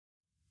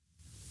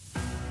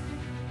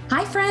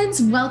Hi,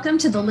 friends. Welcome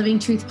to the Living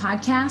Truth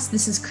Podcast.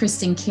 This is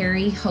Kristen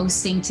Carey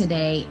hosting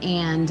today,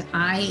 and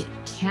I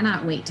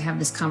cannot wait to have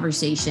this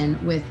conversation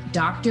with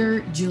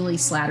Dr. Juli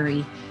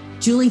Slattery.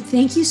 Juli,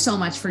 thank you so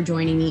much for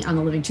joining me on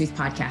the Living Truth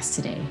Podcast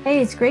today.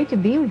 Hey, it's great to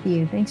be with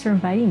you. Thanks for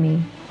inviting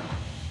me.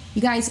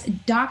 You guys,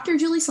 Dr.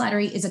 Juli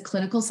Slattery is a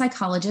clinical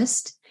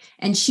psychologist,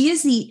 and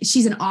she's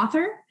an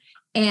author.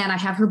 And I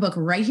have her book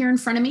right here in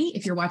front of me.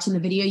 If you're watching the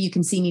video, you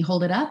can see me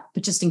hold it up.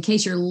 But just in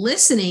case you're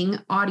listening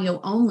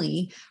audio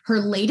only, her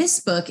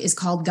latest book is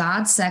called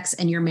God, Sex,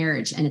 and Your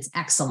Marriage, and it's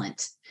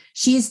excellent.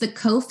 She is the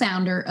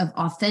co-founder of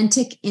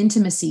Authentic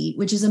Intimacy,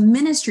 which is a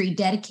ministry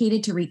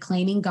dedicated to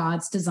reclaiming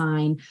God's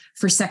design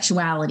for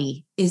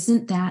sexuality.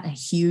 Isn't that a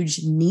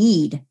huge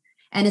need?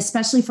 And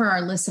especially for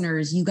our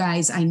listeners, you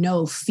guys, I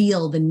know,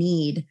 feel the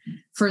need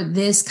for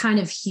this kind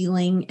of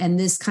healing and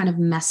this kind of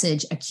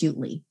message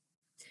acutely.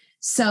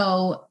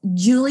 So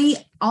Juli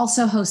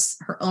also hosts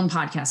her own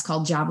podcast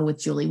called Java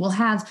with Juli. We'll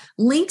have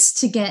links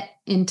to get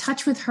in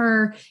touch with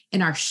her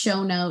in our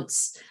show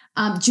notes.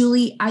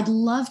 Juli, I'd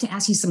love to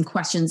ask you some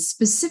questions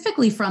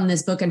specifically from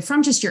this book and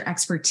from just your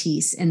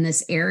expertise in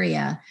this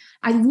area.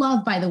 I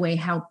love, by the way,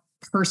 how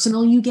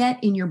personal you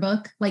get in your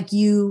book. Like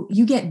you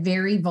get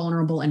very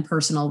vulnerable and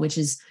personal, which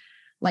is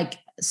like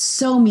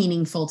so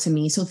meaningful to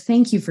me. So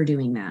thank you for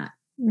doing that.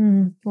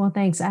 Well,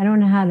 thanks. I don't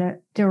know how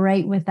to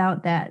write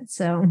without that.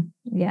 So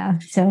yeah.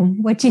 So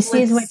what you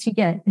see is what you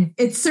get.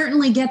 It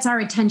certainly gets our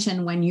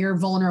attention when you're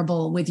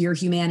vulnerable with your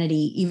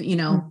humanity, you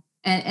know,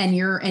 and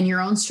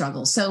your own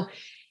struggles. So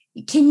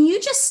can you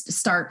just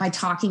start by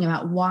talking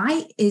about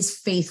why is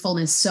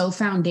faithfulness so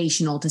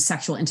foundational to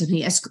sexual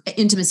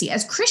intimacy?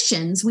 As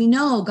Christians, we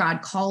know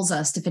God calls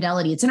us to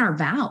fidelity. It's in our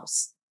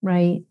vows.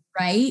 Right.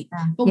 Right.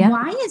 But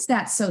why is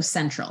that so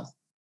central?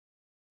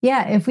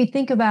 Yeah, if we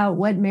think about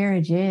what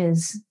marriage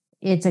is,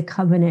 it's a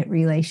covenant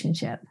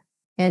relationship.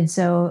 And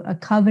so a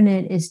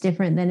covenant is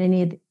different than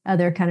any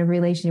other kind of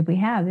relationship we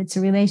have. It's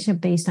a relationship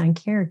based on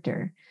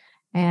character.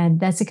 And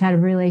that's the kind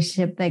of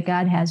relationship that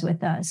God has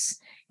with us.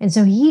 And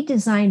so he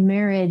designed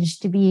marriage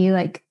to be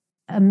like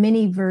a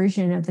mini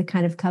version of the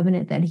kind of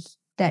covenant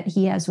that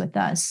he has with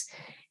us.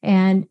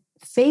 And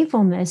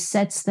faithfulness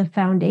sets the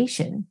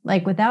foundation.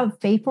 Like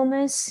without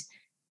faithfulness,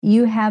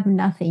 you have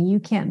nothing. You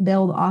can't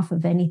build off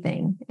of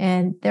anything.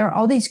 And there are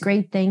all these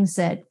great things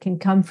that can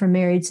come from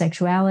married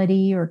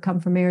sexuality or come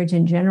from marriage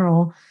in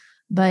general,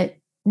 but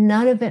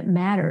none of it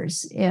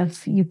matters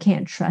if you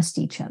can't trust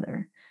each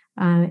other.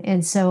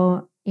 And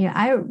so, you know,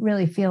 I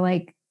really feel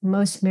like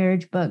most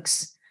marriage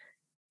books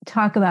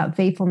talk about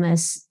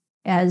faithfulness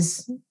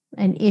as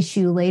an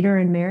issue later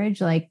in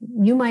marriage. Like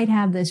you might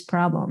have this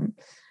problem.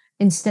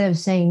 Instead of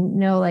saying,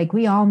 no, like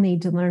we all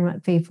need to learn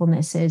what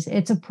faithfulness is.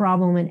 It's a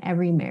problem in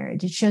every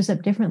marriage. It shows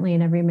up differently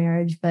in every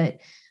marriage. But,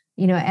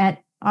 you know,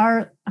 at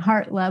our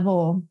heart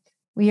level,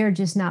 we are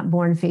just not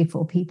born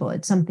faithful people.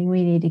 It's something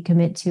we need to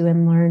commit to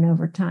and learn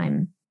over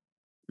time.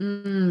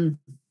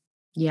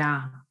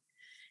 Yeah.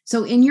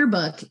 So in your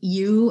book,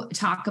 you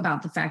talk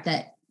about the fact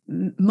that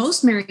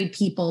most married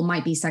people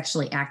might be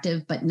sexually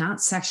active, but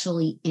not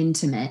sexually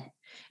intimate. Right.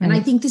 And I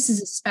think this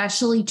is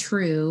especially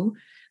true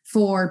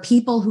for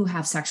people who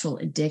have sexual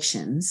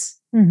addictions.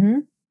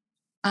 Why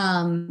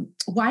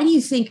do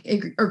you think,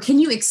 or can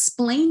you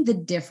explain the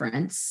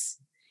difference?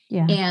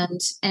 Yeah.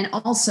 And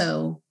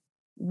also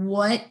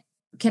what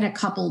can a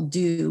couple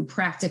do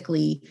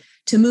practically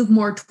to move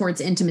more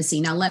towards intimacy?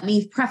 Now, let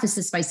me preface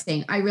this by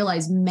saying, I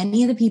realize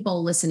many of the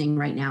people listening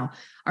right now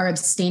are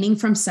abstaining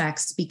from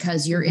sex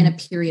because you're in a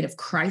period of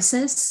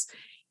crisis.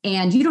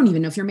 And you don't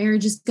even know if your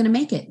marriage is going to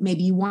make it.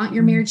 Maybe you want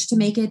your marriage to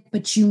make it,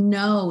 but you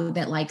know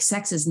that like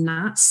sex is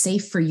not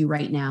safe for you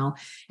right now.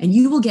 And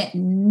you will get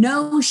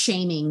no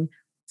shaming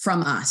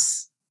from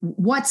us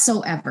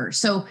whatsoever.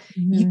 So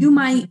you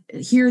might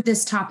hear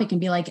this topic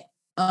and be like,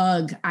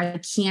 ugh, I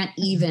can't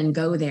even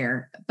go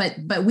there.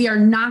 But we are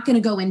not going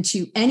to go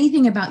into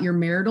anything about your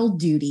marital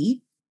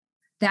duty.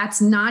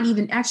 That's not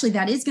even, actually,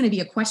 that is going to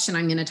be a question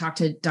I'm going to talk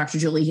to Dr.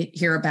 Juli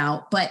here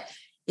about, but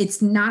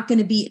it's not going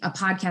to be a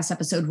podcast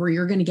episode where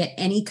you're going to get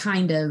any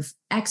kind of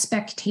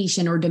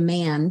expectation or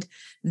demand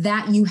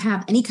that you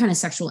have any kind of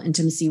sexual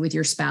intimacy with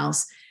your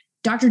spouse.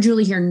 Dr.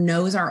 Juli here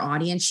knows our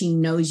audience. She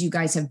knows you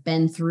guys have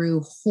been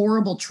through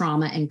horrible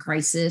trauma and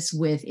crisis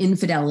with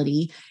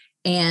infidelity.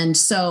 And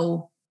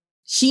so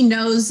she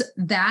knows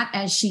that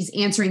as she's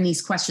answering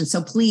these questions.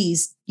 So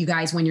please, you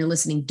guys, when you're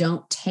listening,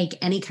 don't take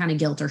any kind of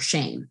guilt or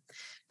shame.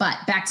 But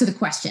back to the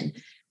question,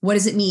 what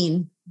does it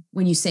mean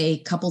when you say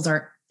couples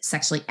are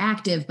sexually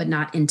active, but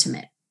not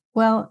intimate?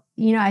 Well,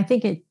 you know, I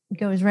think it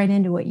goes right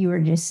into what you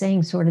were just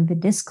saying, sort of the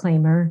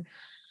disclaimer.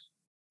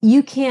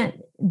 You can't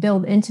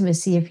build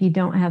intimacy if you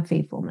don't have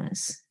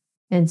faithfulness.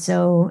 And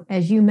so,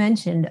 as you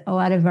mentioned, a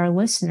lot of our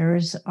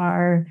listeners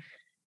are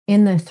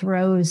in the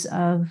throes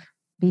of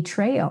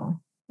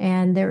betrayal,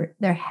 and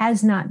there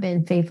has not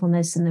been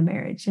faithfulness in the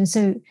marriage. And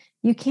so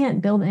you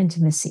can't build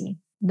intimacy.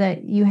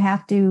 That you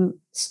have to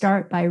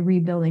start by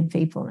rebuilding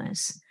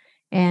faithfulness.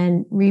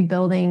 and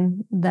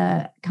rebuilding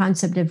the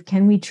concept of,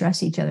 can we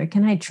trust each other?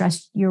 Can I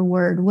trust your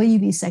word? Will you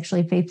be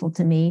sexually faithful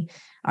to me?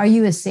 Are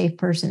you a safe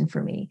person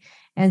for me?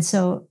 And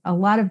so a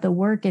lot of the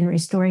work in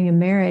restoring a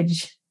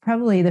marriage,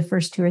 probably the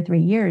first 2 or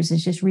 3 years,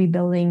 is just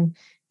rebuilding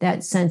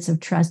that sense of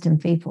trust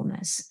and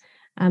faithfulness.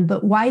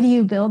 But why do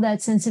you build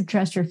that sense of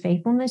trust or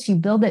faithfulness? You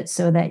build it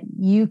so that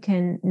you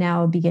can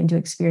now begin to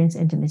experience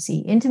intimacy.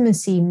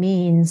 Intimacy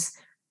means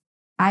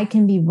I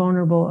can be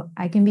vulnerable.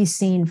 I can be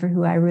seen for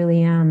who I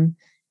really am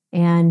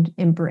and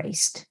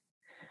embraced.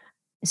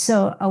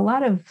 So a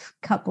lot of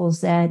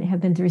couples that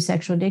have been through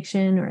sexual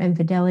addiction or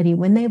infidelity,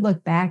 when they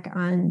look back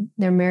on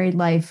their married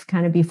life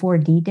kind of before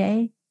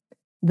D-Day,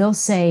 they'll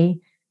say,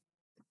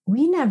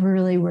 we never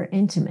really were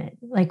intimate.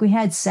 Like, we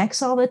had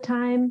sex all the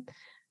time,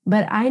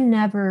 but I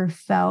never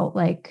felt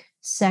like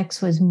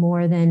sex was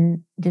more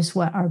than just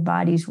what our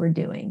bodies were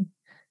doing.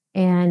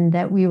 And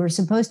that we were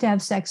supposed to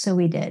have sex, so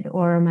we did.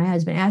 Or my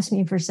husband asked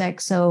me for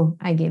sex, so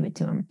I gave it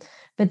to him.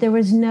 But there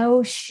was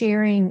no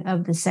sharing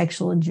of the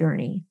sexual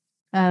journey,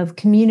 of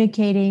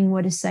communicating,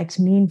 what does sex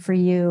mean for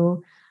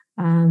you?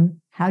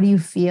 How do you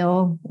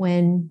feel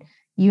when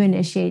you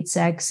initiate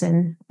sex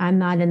and I'm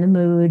not in the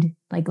mood?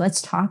 Like,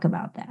 let's talk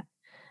about that.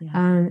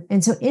 Yeah.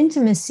 And so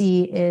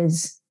intimacy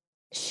is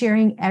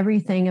sharing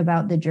everything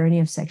about the journey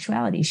of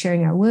sexuality,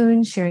 sharing our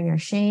wounds, sharing our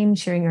shame,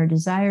 sharing our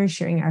desires,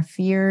 sharing our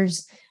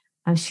fears,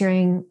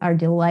 sharing our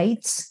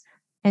delights.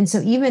 And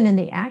so even in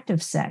the act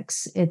of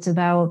sex, it's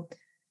about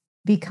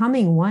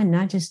becoming one,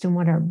 not just in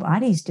what our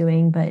body's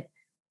doing, but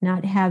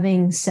not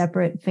having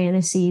separate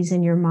fantasies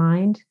in your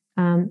mind.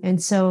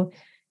 And so,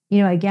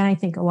 again, I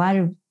think a lot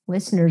of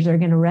listeners are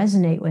going to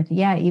resonate with,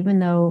 yeah, even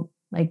though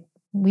like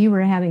we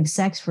were having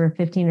sex for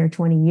 15 or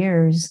 20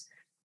 years,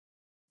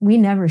 we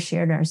never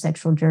shared our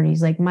sexual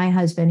journeys. Like, my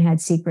husband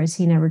had secrets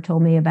he never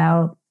told me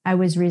about. I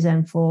was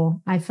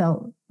resentful. I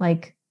felt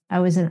like I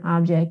was an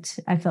object.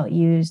 I felt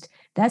used.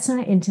 That's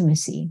not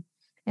intimacy.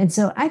 And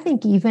so I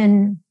think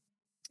even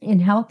in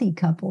healthy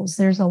couples,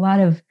 there's a lot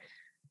of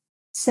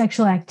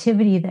sexual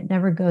activity that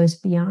never goes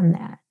beyond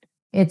that.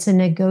 It's a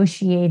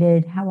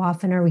negotiated, how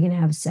often are we going to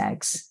have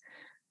sex?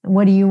 And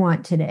what do you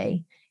want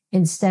today?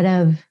 Instead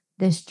of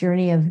this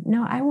journey of,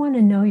 no, I want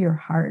to know your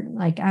heart.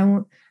 Like,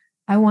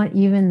 I want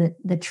even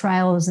the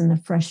trials and the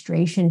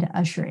frustration to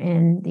usher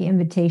in the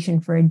invitation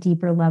for a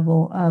deeper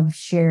level of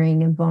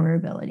sharing and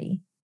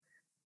vulnerability.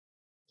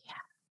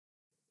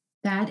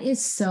 That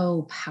is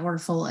so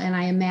powerful. And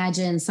I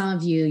imagine some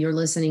of you're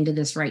listening to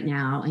this right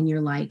now and you're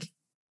like,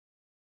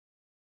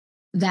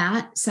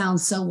 that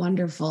sounds so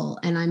wonderful.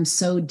 And I'm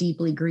so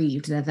deeply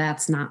grieved that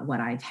that's not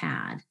what I've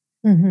had.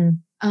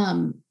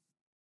 Mm-hmm.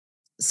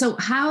 So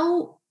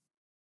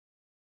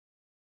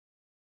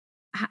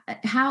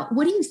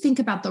what do you think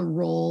about the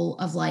role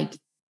of like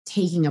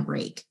taking a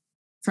break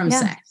from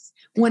sex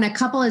when a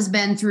couple has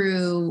been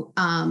through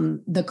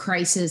the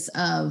crisis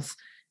of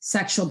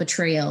sexual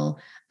betrayal?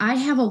 I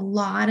have a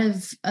lot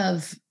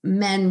of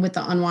men with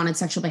the unwanted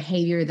sexual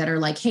behavior that are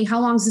like, hey,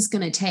 how long is this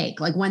going to take?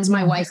 Like, when's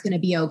my wife going to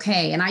be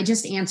okay? And I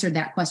just answered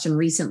that question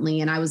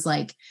recently. And I was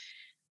like,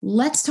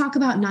 let's talk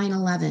about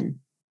 9/11.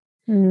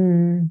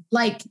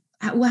 Like,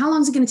 how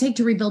long is it going to take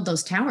to rebuild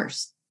those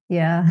towers?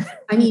 Yeah.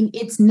 I mean,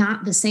 it's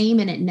not the same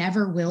and it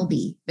never will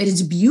be. But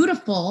it's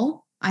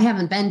beautiful. I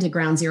haven't been to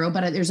Ground Zero,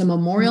 but there's a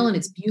memorial and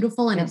it's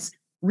beautiful and it's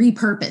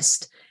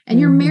repurposed. And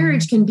your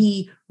marriage can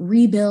be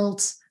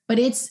rebuilt, but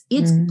it's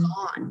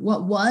gone.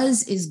 What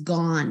was is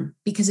gone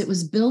because it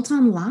was built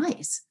on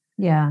lies.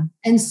 Yeah.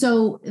 And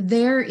so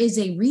there is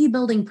a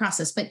rebuilding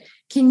process. But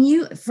can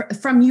you,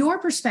 from your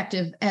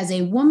perspective as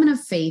a woman of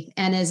faith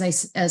and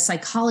as a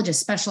psychologist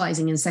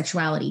specializing in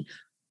sexuality,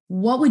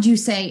 what would you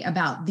say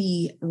about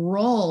the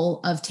role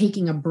of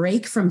taking a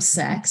break from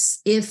sex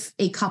if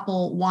a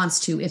couple wants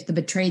to, if the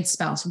betrayed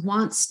spouse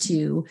wants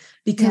to,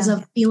 because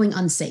of feeling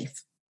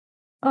unsafe?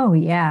 Oh,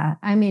 yeah.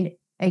 I mean,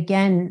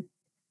 again,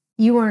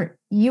 you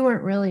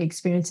weren't really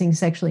experiencing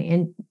sexual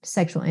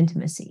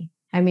intimacy.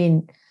 I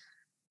mean,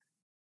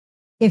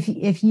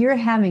 if you're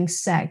having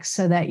sex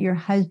so that your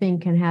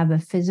husband can have a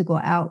physical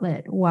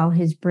outlet while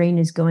his brain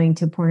is going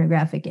to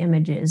pornographic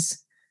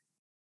images,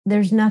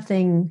 there's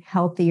nothing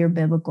healthy or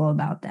biblical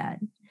about that.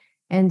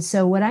 And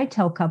so what I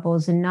tell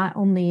couples, and not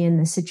only in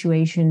the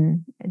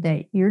situation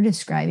that you're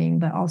describing,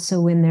 but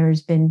also when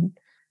there's been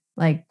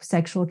like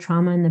sexual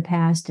trauma in the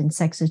past and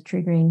sex is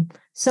triggering,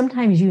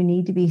 sometimes you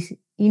need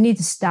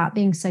to stop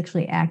being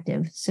sexually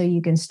active so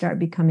you can start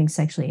becoming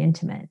sexually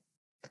intimate.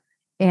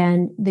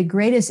 And the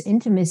greatest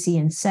intimacy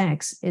in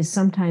sex is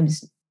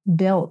sometimes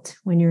built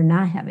when you're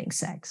not having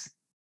sex,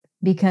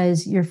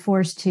 because you're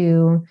forced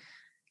to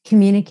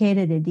communicate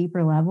at a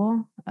deeper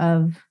level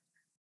of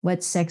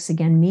what sex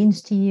again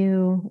means to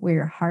you, where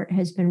your heart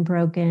has been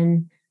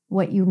broken,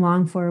 what you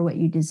long for, what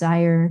you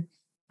desire.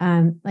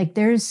 Like,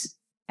 there's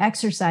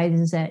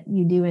exercises that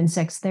you do in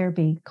sex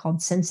therapy called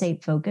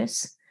sensate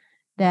focus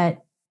that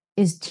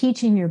is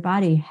teaching your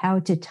body how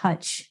to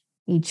touch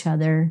each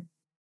other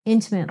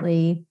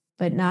intimately,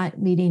 but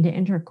not leading to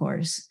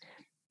intercourse.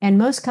 And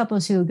most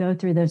couples who go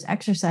through those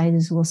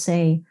exercises will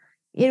say,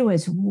 it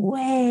was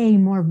way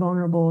more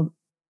vulnerable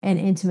and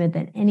intimate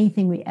than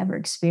anything we ever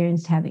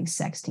experienced having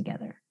sex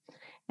together.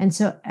 And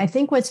so I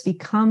think what's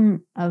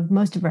become of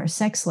most of our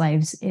sex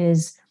lives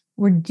is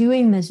we're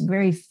doing this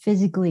very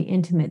physically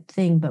intimate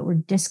thing, but we're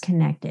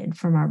disconnected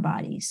from our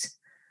bodies.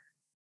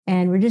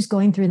 And we're just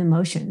going through the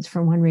motions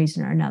for one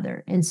reason or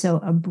another. And so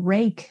a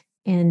break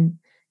in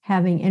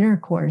having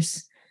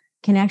intercourse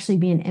can actually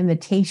be an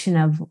invitation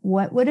of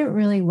what would it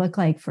really look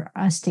like for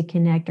us to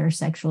connect our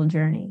sexual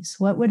journeys?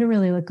 What would it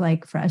really look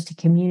like for us to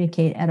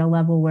communicate at a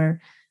level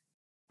where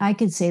I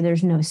could say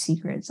there's no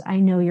secrets? I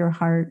know your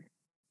heart.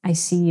 I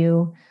see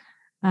you.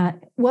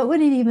 What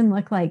would it even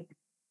look like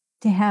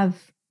to have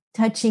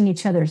touching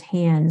each other's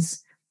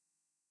hands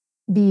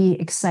be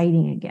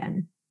exciting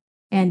again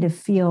and to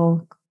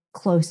feel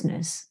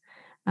closeness?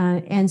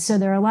 And so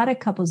there are a lot of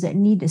couples that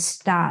need to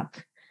stop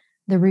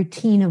the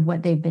routine of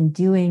what they've been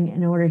doing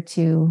in order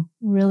to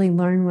really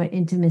learn what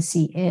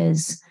intimacy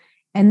is.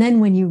 And then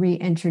when you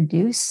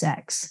reintroduce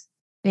sex,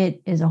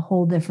 it is a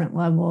whole different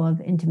level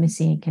of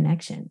intimacy and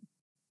connection.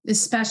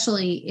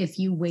 Especially if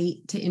you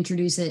wait to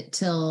introduce it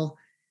till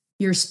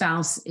your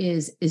spouse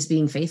is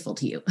being faithful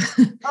to you.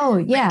 Oh,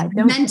 yeah.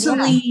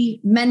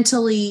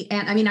 Mentally.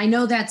 And I mean, I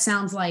know that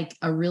sounds like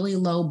a really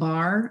low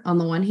bar on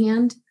the one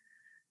hand,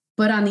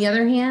 but on the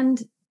other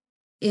hand,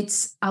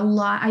 it's a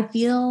lot. I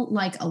feel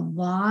like a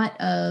lot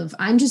of,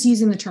 I'm just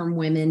using the term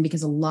women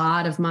because a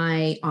lot of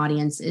my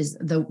audience is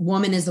the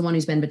woman is the one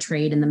who's been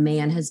betrayed and the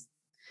man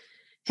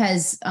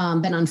has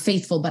been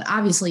unfaithful, but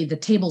obviously the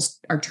tables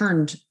are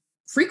turned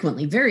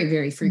frequently, very,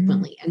 very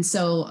frequently. Mm-hmm. And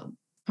so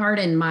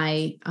pardon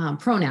my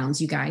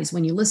pronouns, you guys,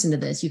 when you listen to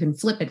this, you can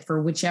flip it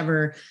for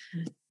whichever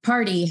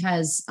party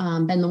has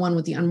been the one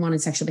with the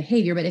unwanted sexual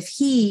behavior. But if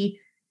he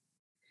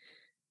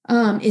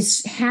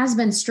has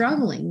been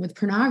struggling with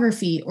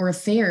pornography or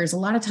affairs, a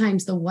lot of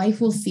times the wife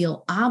will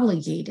feel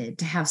obligated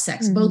to have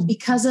sex, both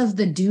because of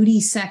the duty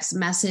sex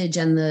message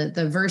and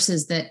the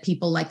verses that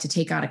people like to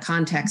take out of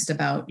context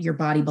about your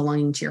body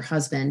belonging to your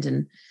husband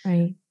and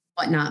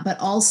whatnot, but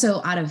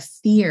also out of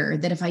fear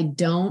that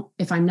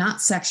if I'm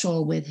not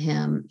sexual with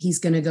him, he's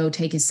going to go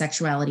take his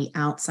sexuality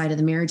outside of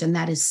the marriage. And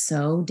that is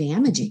so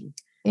damaging.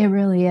 It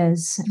really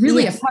is.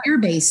 Really a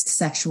fear-based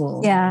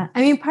sexual. Yeah.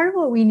 I mean, part of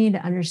what we need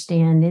to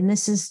understand, and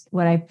this is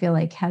what I feel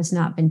like has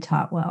not been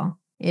taught well,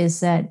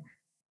 is that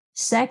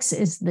sex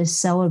is the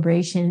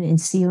celebration and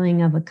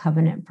sealing of a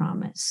covenant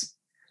promise.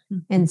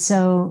 Mm-hmm. And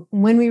so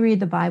when we read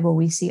the Bible,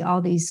 we see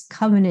all these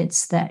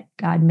covenants that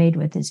God made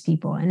with his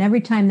people. And every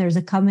time there's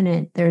a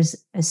covenant,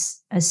 there's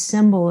a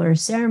symbol or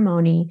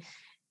ceremony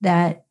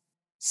that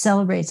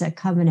celebrates that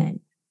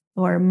covenant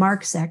or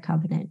marks that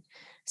covenant.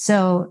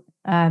 So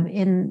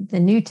in the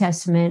New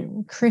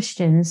Testament,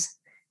 Christians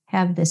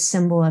have this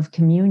symbol of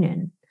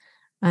communion,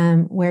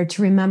 where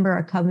to remember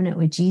a covenant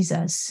with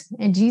Jesus.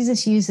 And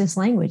Jesus used this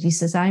language. He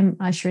says, I'm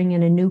ushering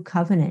in a new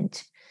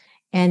covenant.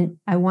 And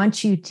I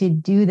want you to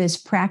do this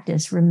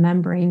practice,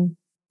 remembering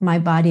my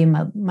body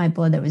and my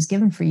blood that was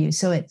given for you.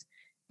 So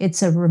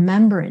it's a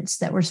remembrance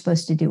that we're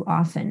supposed to do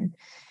often.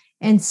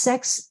 And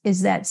sex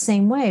is that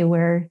same way,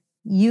 where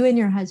you and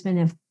your husband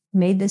have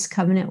made this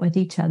covenant with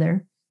each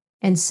other.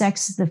 And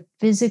sex is the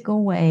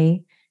physical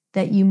way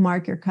that you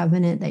mark your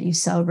covenant, that you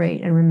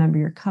celebrate and remember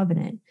your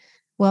covenant.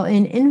 Well,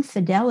 in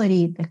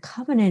infidelity, the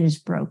covenant is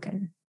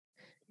broken.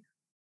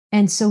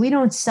 And so we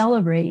don't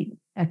celebrate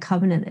a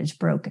covenant that's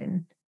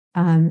broken.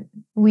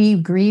 We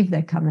grieve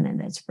the covenant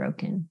that's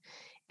broken.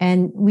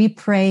 And we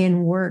pray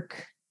and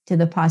work to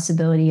the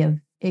possibility of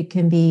we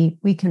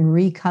can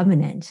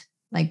recovenant,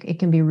 like it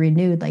can be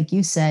renewed. Like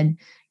you said,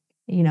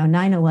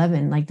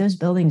 9/11, like those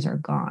buildings are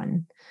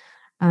gone.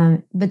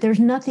 But there's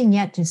nothing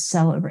yet to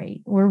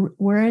celebrate.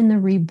 We're in the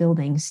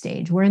rebuilding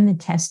stage. We're in the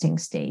testing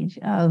stage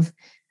of,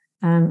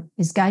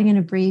 is God going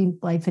to breathe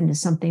life into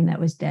something that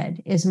was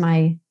dead? Is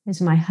my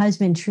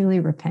husband truly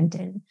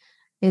repentant?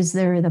 Is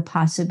there the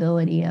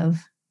possibility of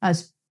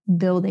us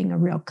building a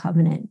real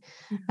covenant?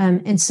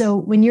 And so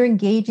when you're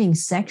engaging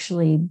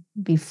sexually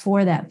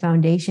before that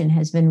foundation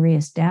has been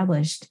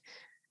reestablished,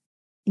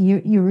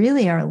 you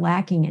really are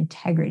lacking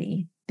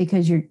integrity,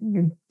 because you're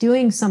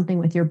doing something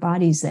with your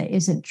bodies that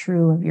isn't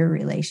true of your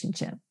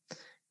relationship.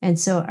 And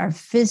so our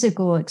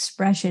physical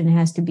expression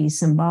has to be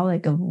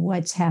symbolic of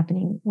what's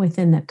happening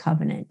within the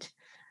covenant.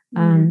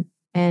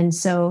 And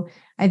so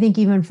I think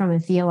even from a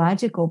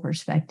theological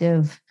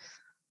perspective,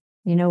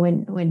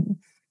 when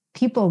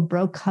people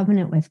broke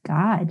covenant with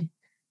God,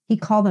 he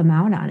called them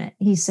out on it.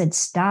 He said,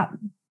 stop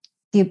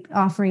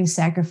offering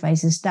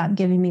sacrifices, stop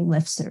giving me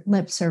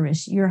lip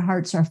service. Your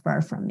hearts are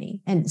far from me,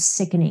 and it's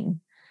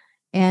sickening.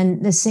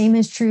 And the same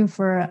is true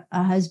for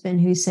a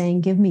husband who's saying,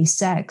 give me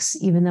sex,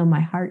 even though my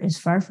heart is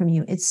far from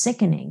you. It's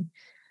sickening.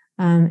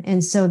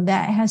 And so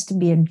that has to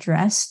be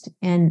addressed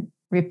and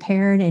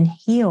repaired and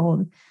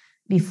healed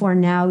before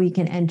now we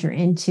can enter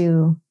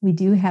into, we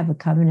do have a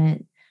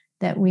covenant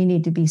that we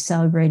need to be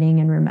celebrating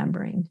and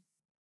remembering.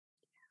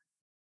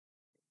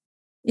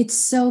 It's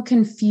so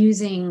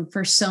confusing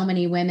for so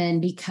many women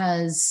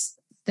because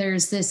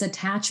there's this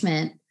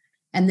attachment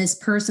and this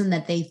person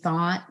that they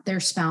thought their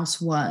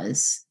spouse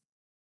was.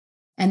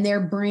 And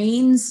their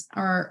brains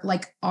are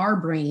like our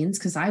brains,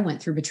 because I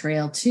went through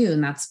betrayal too.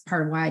 And that's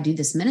part of why I do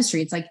this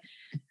ministry. It's like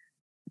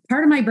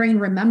part of my brain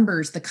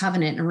remembers the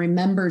covenant and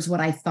remembers what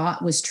I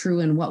thought was true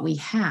and what we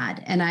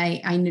had. And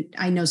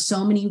I know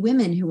so many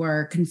women who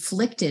are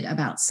conflicted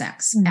about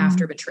sex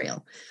after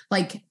betrayal.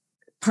 Like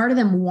part of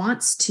them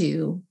wants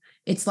to,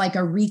 it's like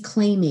a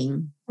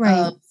reclaiming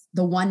of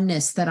the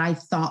oneness that I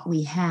thought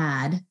we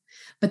had,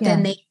 but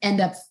then they end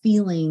up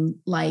feeling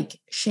like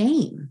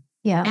shame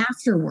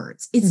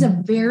afterwards. It's a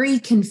very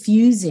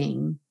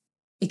confusing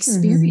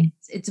experience.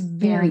 It's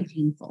very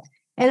painful.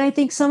 And I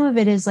think some of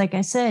it is, like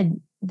I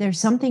said, there's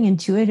something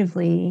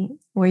intuitively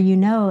where,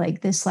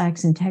 like this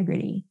lacks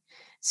integrity.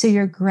 So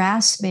you're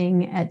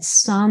grasping at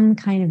some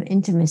kind of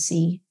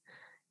intimacy.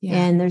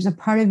 And there's a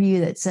part of you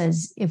that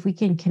says, if we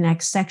can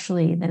connect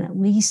sexually, then at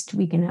least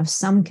we can have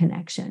some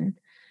connection.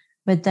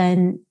 But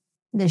then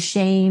the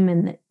shame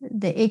and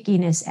the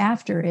ickiness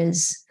after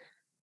is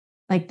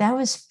like, that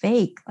was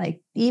fake.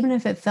 Like, even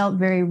if it felt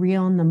very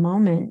real in the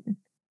moment,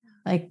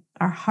 like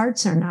our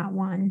hearts are not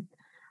one.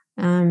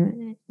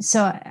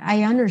 So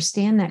I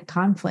understand that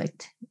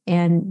conflict.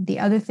 And the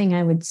other thing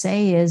I would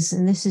say is,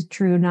 and this is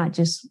true not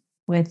just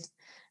with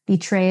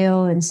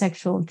betrayal and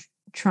sexual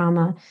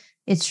trauma,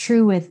 it's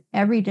true with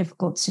every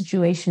difficult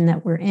situation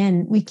that we're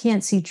in, we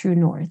can't see true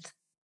north.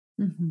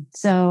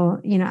 So,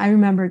 I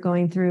remember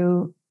going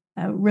through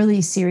a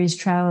really serious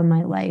trial in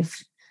my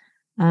life,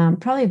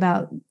 probably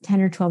about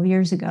 10 or 12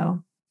 years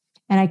ago,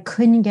 and I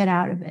couldn't get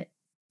out of it.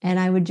 And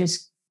I would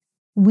just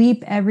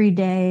weep every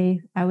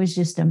day. I was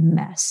just a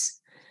mess.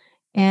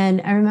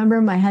 And I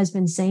remember my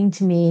husband saying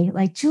to me,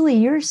 like, Julie,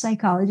 you're a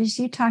psychologist.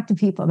 You talk to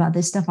people about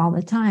this stuff all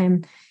the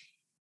time.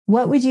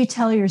 What would you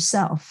tell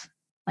yourself,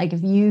 like,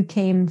 if you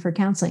came for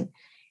counseling?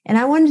 And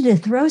I wanted to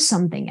throw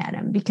something at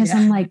him because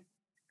I'm like,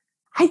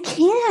 I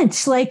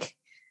can't. Like,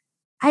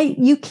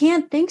 you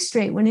can't think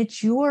straight when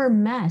it's your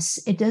mess.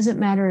 It doesn't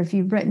matter if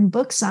you've written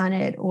books on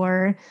it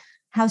or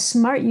how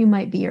smart you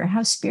might be or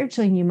how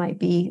spiritual you might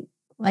be.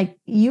 Like,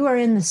 you are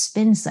in the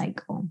spin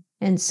cycle.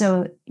 And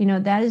so,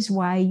 that is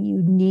why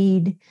you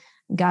need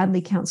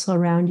godly counsel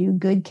around you,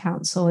 good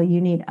counsel.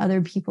 You need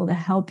other people to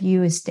help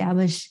you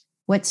establish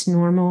what's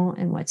normal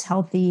and what's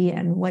healthy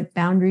and what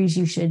boundaries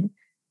you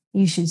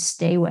should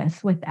stay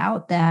with.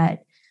 Without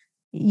that,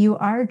 you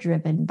are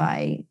driven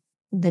by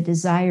the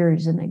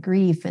desires and the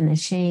grief and the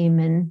shame.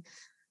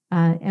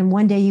 And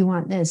one day you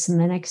want this and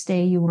the next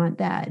day you want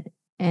that.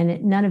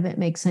 And none of it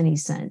makes any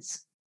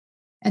sense.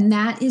 And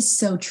that is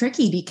so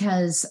tricky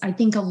because I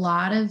think a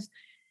lot of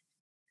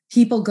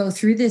people go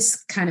through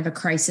this kind of a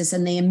crisis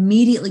and they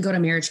immediately go to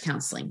marriage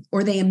counseling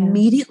or they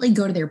immediately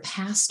go to their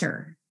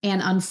pastor.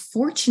 And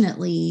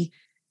unfortunately,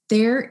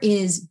 there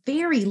is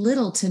very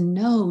little to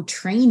no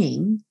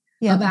training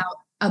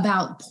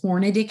about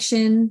porn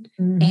addiction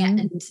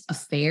and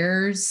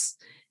affairs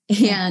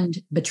and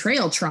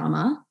betrayal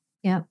trauma.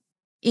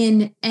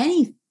 In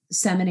any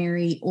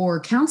seminary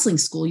or counseling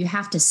school, you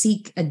have to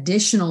seek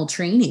additional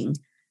training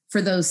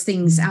for those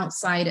things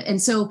outside.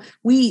 And so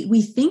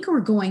we think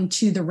we're going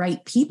to the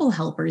right people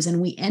helpers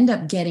and we end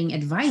up getting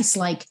advice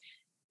like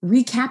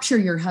recapture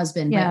your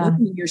husband by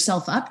opening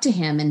yourself up to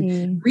him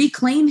and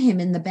reclaim him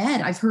in the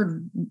bed. I've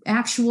heard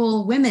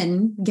actual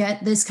women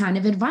get this kind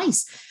of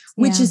advice,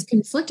 which is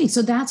conflicting.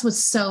 So that's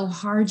what's so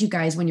hard, you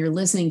guys, when you're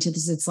listening to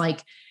this. It's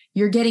like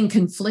you're getting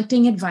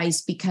conflicting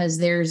advice because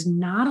there's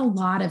not a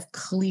lot of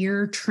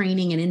clear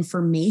training and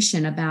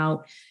information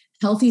about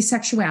healthy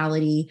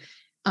sexuality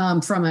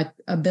from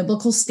a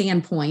biblical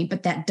standpoint,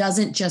 but that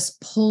doesn't just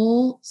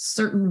pull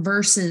certain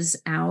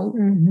verses out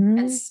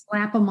and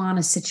slap them on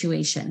a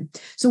situation.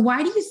 So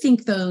why do you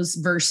think those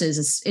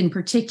verses in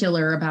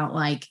particular about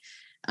like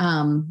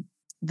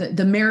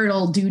the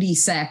marital duty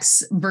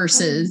sex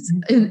verses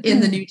in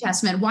the New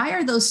Testament, why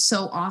are those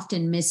so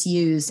often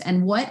misused?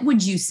 And what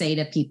would you say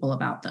to people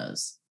about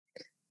those?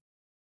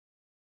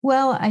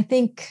 Well, I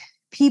think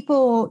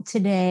people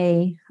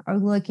today are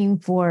looking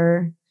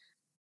for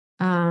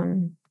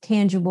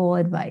tangible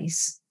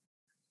advice.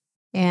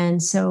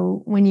 And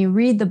so when you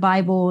read the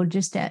Bible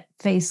just at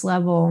face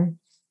level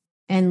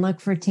and look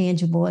for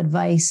tangible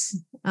advice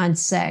on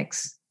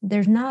sex,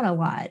 there's not a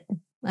lot.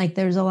 Like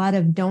there's a lot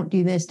of don't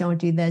do this, don't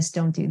do this,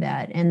 don't do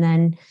that. And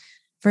then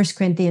 1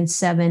 Corinthians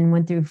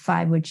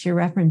 7:1-5, which you're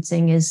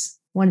referencing, is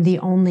one of the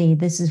only,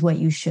 this is what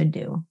you should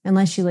do,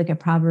 unless you look at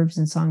Proverbs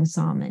and Song of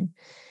Solomon.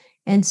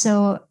 And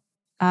so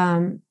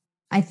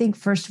I think,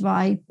 first of all,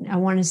 I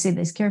want to say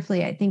this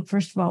carefully. I think,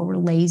 first of all, we're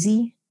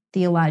lazy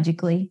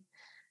theologically.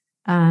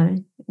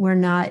 We're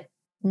not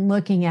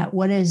looking at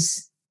what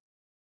is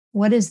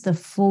the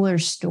fuller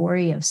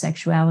story of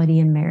sexuality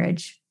and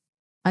marriage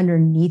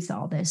underneath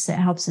all this that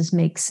helps us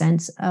make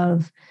sense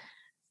of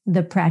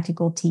the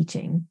practical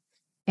teaching.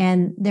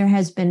 And there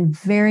has been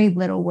very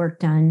little work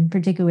done,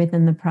 particularly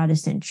within the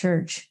Protestant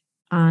church,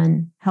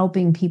 on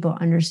helping people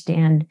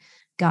understand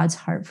God's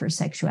heart for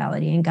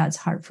sexuality and God's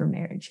heart for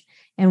marriage.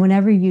 And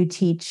whenever you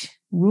teach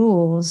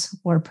rules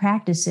or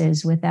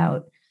practices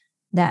without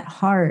that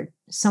heart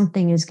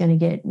something is going to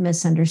get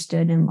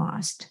misunderstood and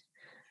lost.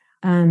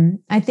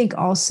 I think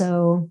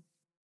also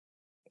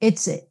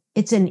it's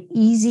an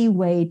easy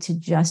way to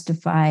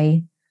justify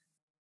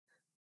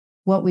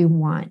what we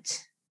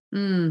want.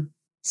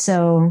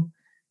 So,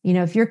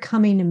 if you're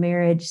coming to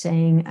marriage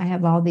saying, I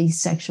have all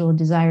these sexual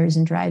desires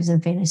and drives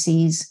and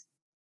fantasies,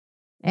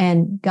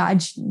 and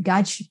God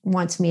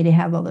wants me to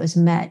have all those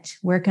met,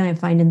 where can I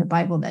find in the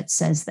Bible that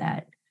says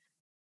that?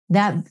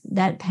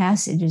 That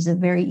passage is a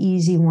very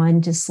easy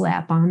one to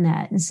slap on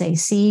that and say,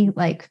 see,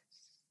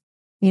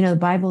 the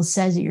Bible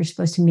says that you're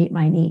supposed to meet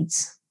my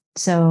needs.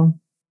 So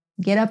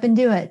get up and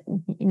do it.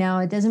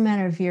 It doesn't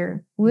matter if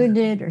you're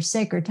wounded or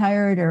sick or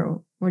tired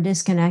or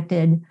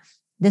disconnected.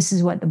 This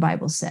is what the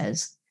Bible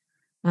says.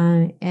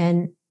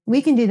 And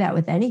we can do that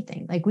with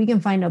anything. Like, we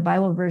can find a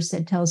Bible verse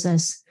that tells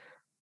us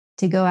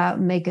to go out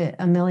and make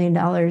 $1 million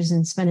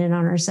and spend it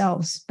on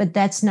ourselves. But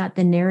that's not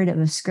the narrative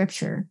of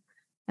Scripture.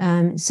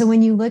 So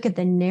when you look at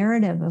the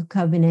narrative of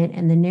covenant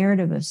and the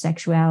narrative of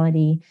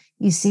sexuality,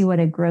 you see what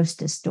a gross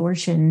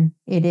distortion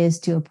it is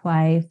to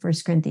apply 1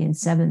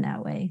 Corinthians 7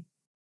 that way.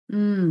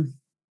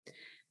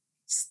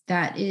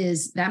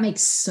 That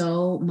makes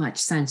so much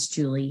sense,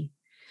 Julie.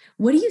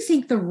 What do you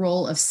think the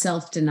role of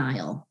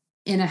self-denial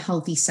in a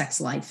healthy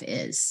sex life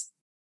is?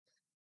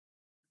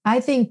 I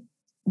think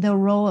the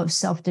role of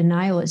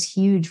self-denial is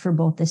huge for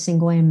both the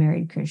single and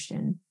married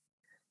Christian.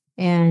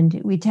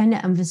 And we tend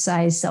to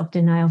emphasize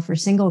self-denial for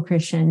single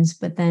Christians,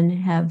 but then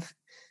have,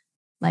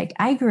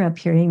 I grew up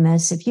hearing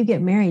this, if you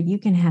get married, you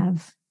can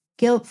have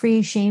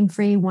guilt-free,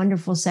 shame-free,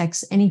 wonderful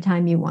sex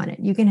anytime you want it.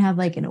 You can have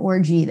an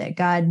orgy that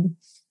God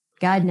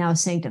now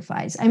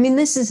sanctifies. I mean,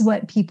 this is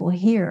what people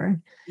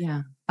hear.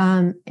 Yeah.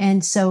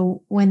 And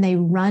so when they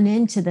run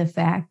into the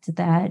fact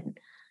that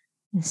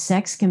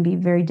sex can be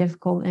very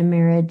difficult in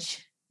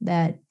marriage,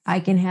 that I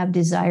can have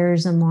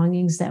desires and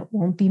longings that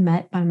won't be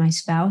met by my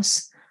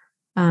spouse,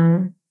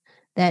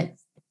 that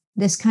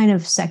this kind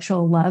of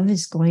sexual love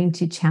is going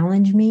to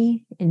challenge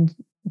me and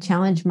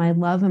challenge my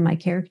love and my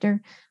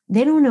character,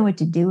 they don't know what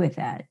to do with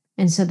that.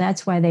 And so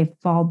that's why they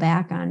fall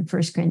back on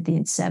 1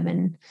 Corinthians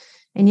 7.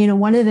 And,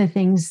 one of the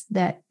things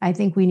that I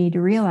think we need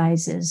to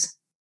realize is,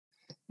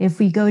 if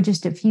we go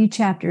just a few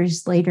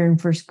chapters later in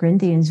 1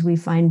 Corinthians, we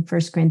find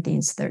 1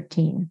 Corinthians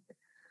 13,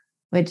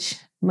 which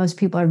most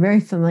people are very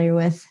familiar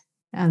with,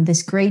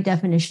 this great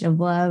definition of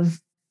love.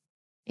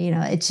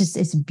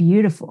 It's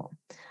beautiful.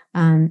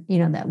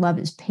 That love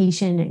is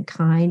patient and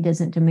kind,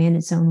 doesn't demand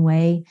its own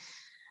way.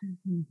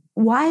 Mm-hmm.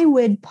 Why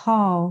would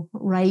Paul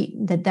write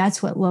that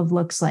that's what love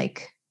looks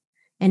like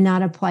and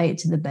not apply it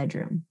to the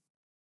bedroom?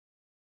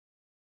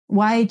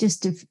 Why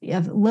just a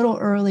little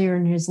earlier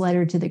in his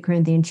letter to the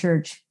Corinthian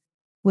church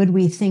would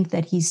we think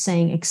that he's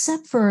saying,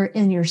 except for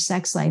in your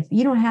sex life,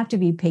 you don't have to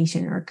be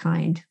patient or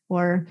kind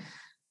or,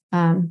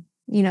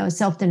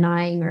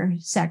 self-denying or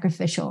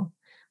sacrificial?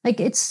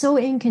 It's so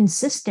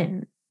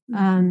inconsistent.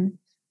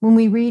 When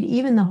we read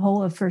even the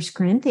whole of 1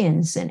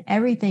 Corinthians and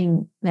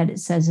everything that it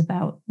says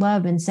about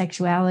love and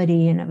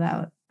sexuality and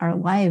about our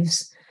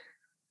lives,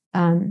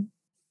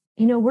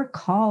 we're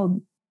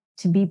called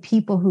to be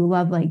people who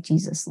love like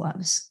Jesus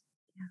loves.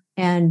 Yeah.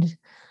 And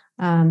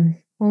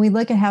when we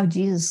look at how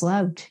Jesus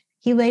loved,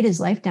 he laid his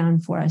life down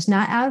for us,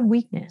 not out of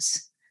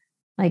weakness.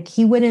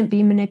 He wouldn't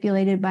be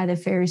manipulated by the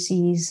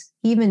Pharisees.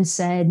 He even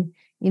said,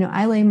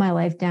 I lay my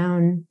life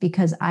down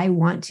because I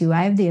want to.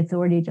 I have the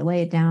authority to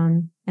lay it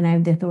down and I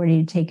have the authority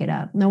to take it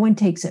up. No one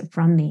takes it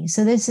from me.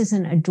 So this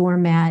isn't a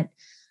doormat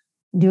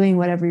doing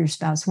whatever your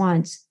spouse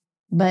wants,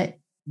 but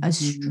a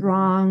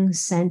strong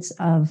sense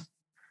of,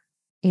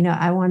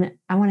 I want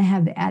to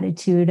have the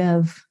attitude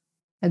of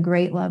a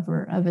great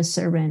lover, of a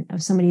servant,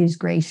 of somebody who's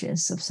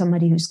gracious, of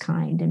somebody who's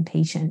kind and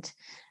patient.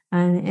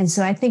 And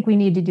so I think we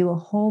need to do a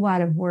whole lot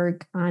of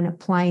work on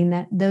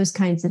applying those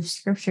kinds of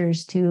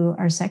scriptures to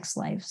our sex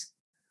lives.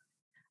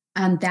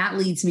 And that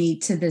leads me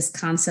to this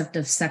concept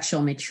of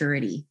sexual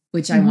maturity,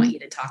 which I want you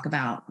to talk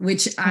about,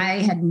 which I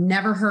had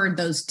never heard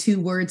those two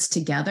words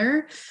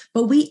together.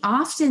 But we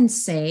often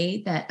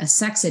say that a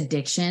sex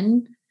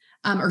addiction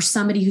or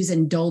somebody who's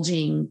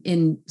indulging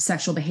in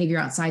sexual behavior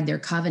outside their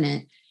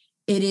covenant,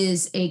 it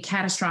is a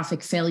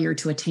catastrophic failure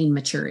to attain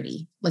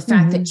maturity. The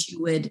fact that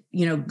you would,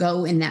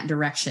 go in that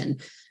direction.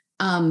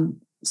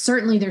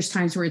 Certainly there's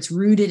times where it's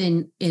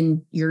rooted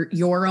in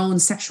your own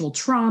sexual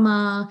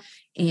trauma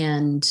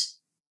and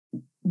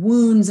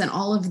wounds and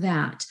all of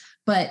that.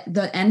 But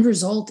the end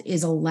result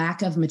is a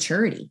lack of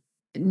maturity,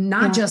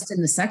 not just in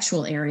the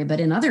sexual area, but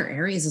in other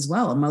areas as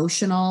well,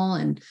 emotional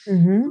and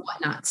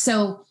whatnot.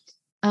 So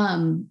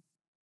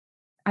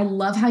I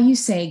love how you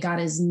say God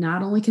is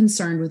not only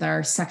concerned with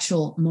our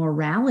sexual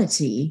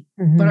morality,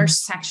 but our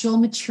sexual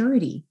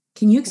maturity.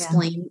 Can you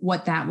explain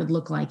what that would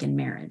look like in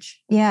marriage?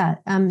 Yeah.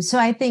 So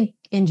I think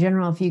in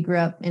general, if you grew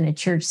up in a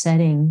church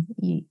setting,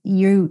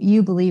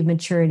 you believe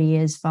maturity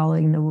is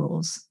following the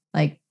rules.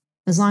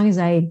 As long as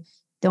I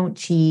don't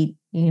cheat,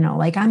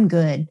 I'm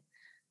good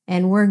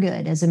and we're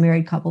good as a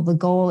married couple. The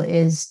goal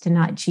is to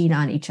not cheat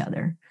on each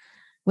other,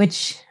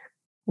 which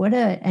what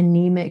a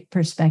anemic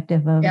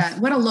perspective of, yeah,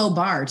 what a low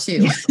bar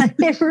too. Yeah,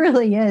 it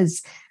really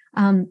is.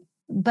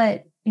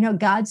 But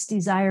God's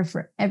desire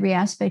for every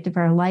aspect of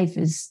our life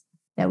is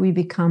that we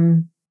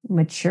become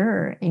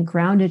mature and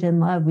grounded in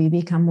love. We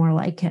become more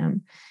like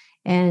him.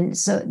 And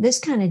so this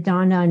kind of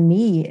dawned on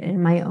me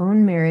in my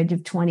own marriage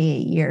of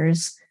 28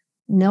 years.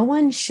 No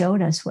one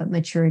showed us what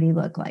maturity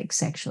looked like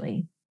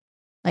sexually.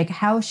 Like,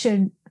 how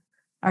should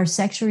our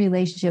sexual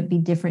relationship be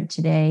different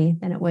today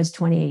than it was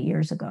 28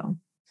 years ago?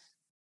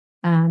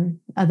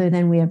 Other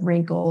than we have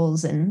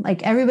wrinkles, and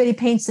like everybody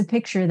paints the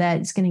picture that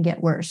it's going to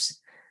get worse,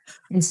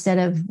 instead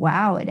of,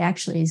 wow, it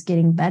actually is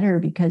getting better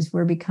because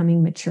we're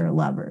becoming mature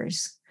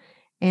lovers.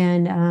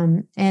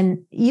 And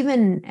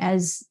even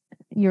as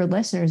your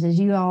listeners, as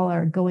you all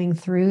are going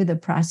through the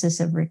process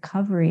of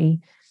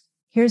recovery,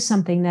 here's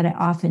something that I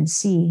often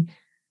see.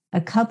 A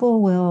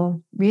couple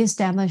will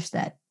reestablish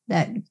that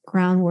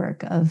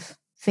groundwork of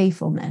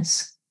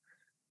faithfulness,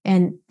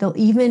 and they'll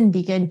even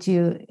begin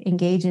to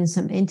engage in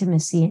some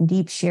intimacy and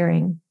deep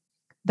sharing,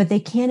 but they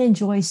can't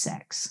enjoy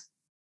sex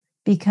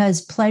because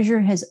pleasure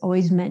has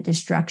always meant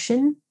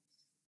destruction.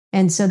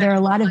 And so there are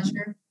a lot of,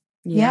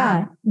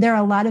 there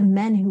are a lot of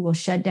men who will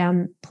shut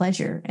down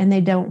pleasure, and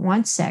they don't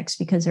want sex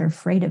because they're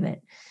afraid of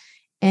it.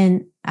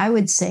 And I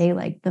would say,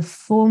 like, the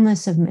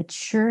fullness of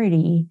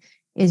maturity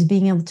is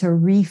being able to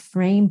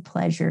reframe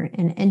pleasure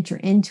and enter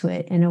into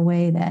it in a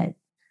way that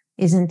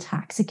is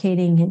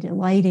intoxicating and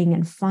delighting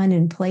and fun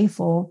and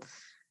playful,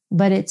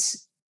 but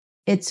it's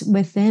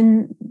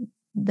within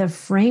the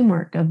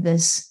framework of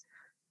this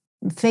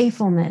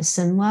faithfulness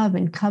and love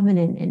and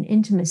covenant and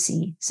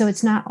intimacy. So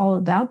it's not all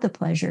about the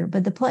pleasure,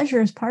 but the pleasure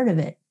is part of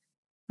it.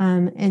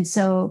 And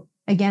so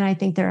again, I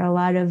think there are a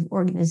lot of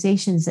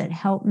organizations that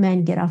help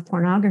men get off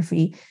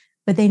pornography,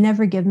 but they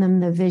never give them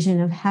the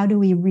vision of how do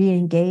we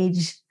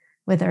re-engage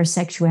with our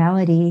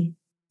sexuality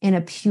in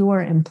a pure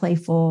and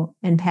playful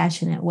and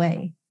passionate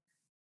way.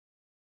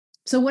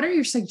 So what are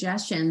your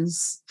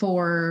suggestions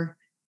for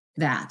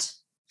that,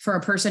 for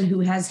a person who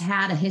has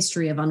had a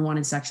history of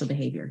unwanted sexual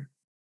behavior?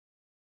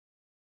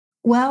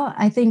 Well,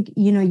 I think,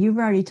 you've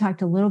already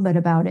talked a little bit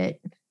about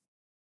it.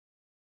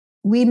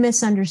 We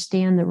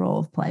misunderstand the role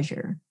of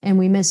pleasure, and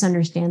we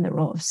misunderstand the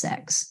role of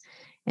sex.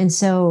 And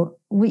so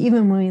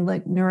even when we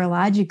look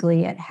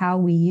neurologically at how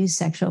we use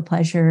sexual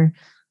pleasure,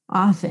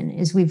 often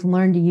is we've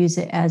learned to use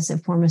it as a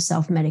form of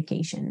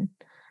self-medication.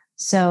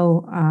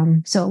 So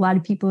a lot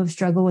of people who have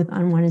struggled with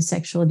unwanted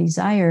sexual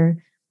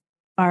desire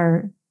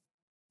are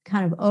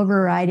kind of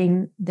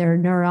overriding their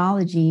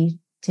neurology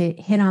to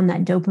hit on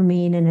that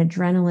dopamine and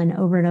adrenaline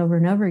over and over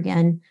and over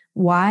again.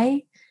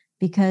 Why?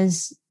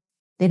 Because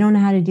they don't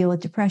know how to deal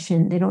with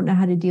depression. They don't know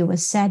how to deal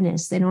with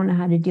sadness. They don't know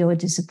how to deal with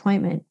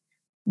disappointment.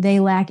 They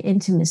lack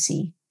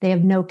intimacy. They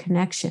have no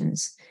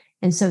connections.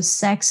 And so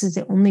sex is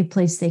the only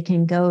place they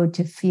can go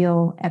to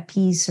feel at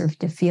peace or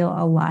to feel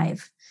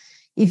alive.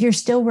 If you're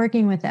still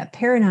working with that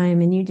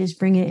paradigm and you just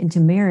bring it into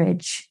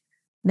marriage,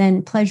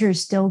 then pleasure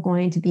is still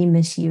going to be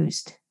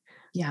misused.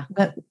 Yeah.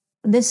 But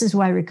this is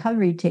why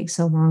recovery takes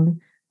so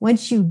long.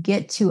 Once you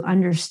get to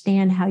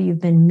understand how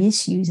you've been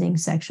misusing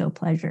sexual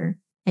pleasure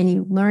and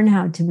you learn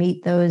how to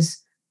meet those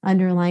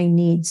underlying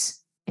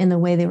needs in the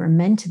way they were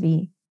meant to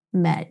be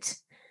met,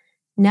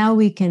 now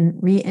we can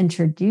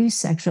reintroduce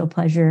sexual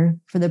pleasure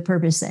for the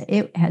purpose that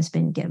it has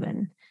been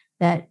given,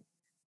 that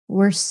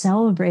we're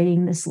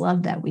celebrating this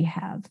love that we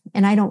have.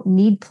 And I don't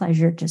need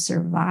pleasure to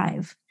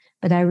survive,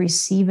 but I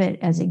receive it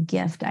as a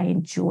gift. I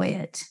enjoy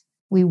it.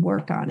 We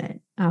work on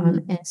it.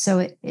 And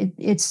so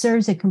it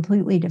serves a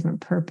completely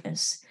different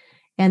purpose.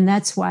 And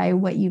that's why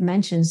what you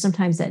mentioned,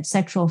 sometimes that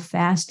sexual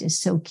fast is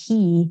so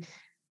key,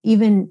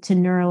 even to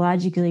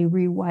neurologically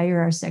rewire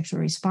our sexual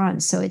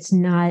response. So it's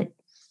not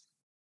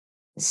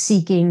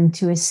seeking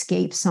to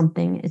escape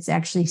something. It's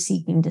actually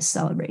seeking to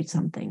celebrate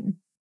something.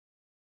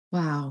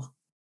 Wow.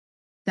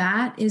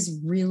 That is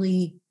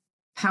really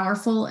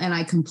powerful. And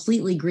I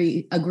completely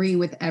agree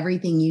with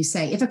everything you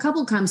say. If a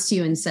couple comes to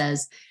you and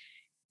says,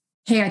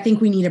 hey, I think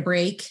we need a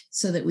break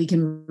so that we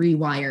can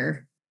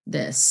rewire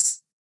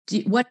this,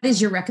 what is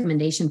your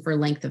recommendation for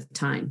length of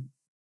time?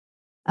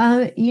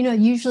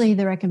 Usually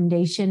the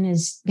recommendation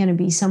is going to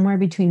be somewhere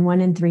between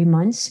 1 and 3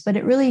 months, but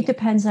it really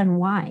depends on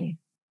why.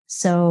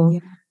 So,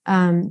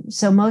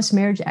 so most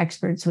marriage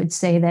experts would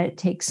say that it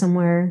takes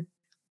somewhere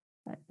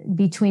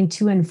between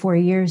 2 and 4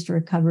 years to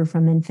recover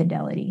from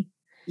infidelity.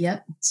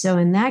 Yep. So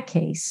in that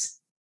case,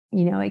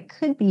 it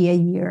could be a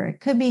year, it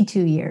could be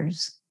 2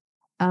 years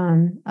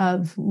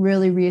of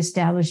really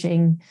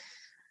reestablishing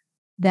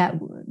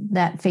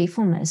that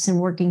faithfulness and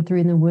working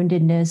through the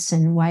woundedness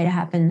and why it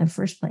happened in the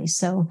first place.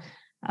 So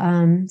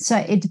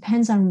it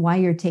depends on why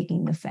you're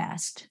taking the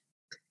fast.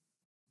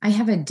 I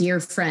have a dear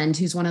friend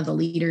who's one of the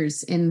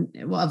leaders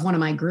of one of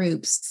my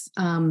groups.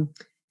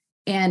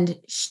 And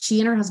she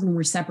and her husband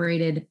were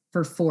separated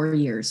for 4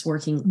 years,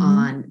 working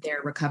on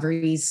their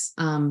recoveries,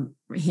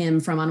 him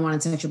from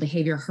unwanted sexual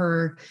behavior,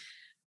 her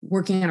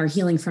working on her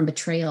healing from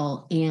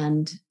betrayal.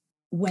 And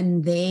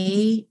when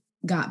they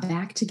got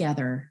back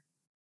together,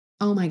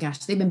 oh my gosh,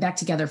 they've been back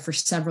together for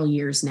several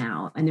years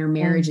now, and their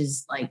marriage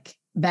is like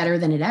better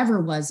than it ever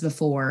was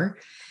before.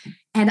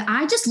 And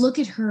I just look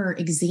at her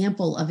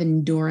example of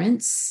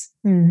endurance.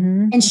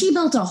 And she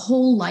built a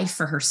whole life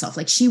for herself.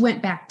 Like she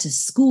went back to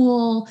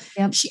school.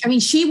 Yep. She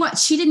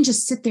didn't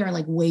just sit there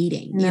like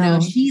waiting,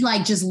 she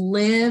like just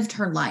lived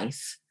her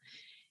life.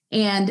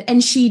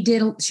 And she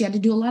had to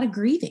do a lot of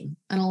grieving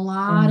and a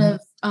lot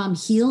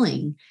of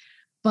healing.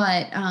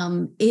 But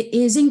it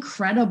is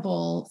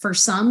incredible for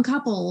some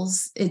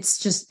couples. It's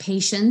just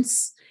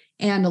patience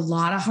and a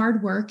lot of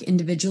hard work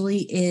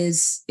individually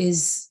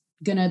is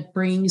going to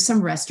bring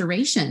some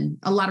restoration,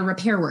 a lot of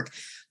repair work.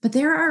 But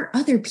there are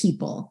other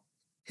people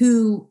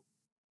who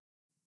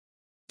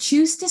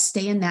choose to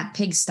stay in that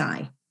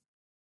pigsty,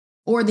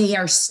 or they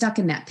are stuck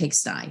in that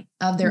pigsty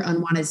of their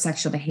unwanted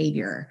sexual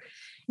behavior.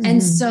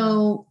 And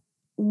so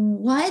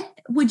what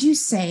would you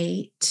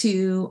say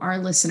to our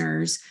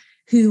listeners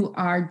who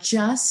are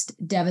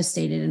just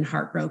devastated and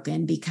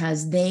heartbroken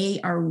because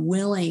they are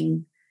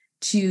willing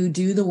to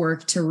do the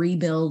work to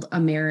rebuild a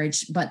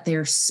marriage, but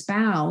their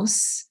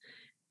spouse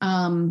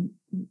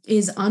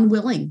is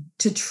unwilling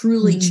to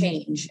truly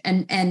change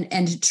and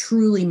to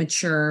truly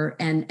mature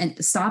and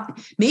stop?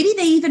 Maybe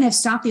they even have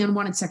stopped the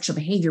unwanted sexual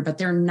behavior, but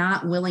they're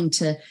not willing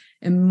to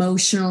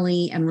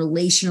emotionally and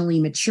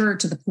relationally mature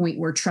to the point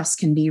where trust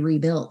can be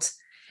rebuilt.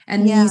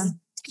 And these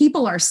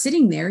people are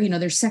sitting there,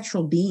 they're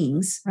sexual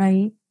beings,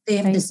 right? They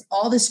have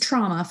all this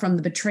trauma from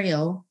the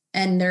betrayal,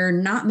 and they're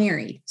not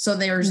married. So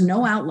there's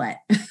no outlet.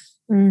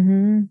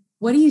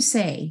 What do you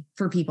say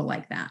for people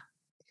like that?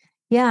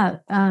 Yeah.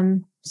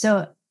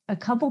 So a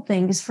couple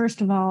things.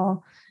 First of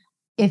all,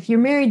 if you're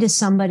married to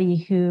somebody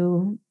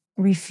who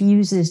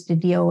refuses to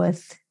deal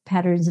with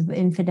patterns of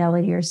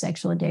infidelity or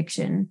sexual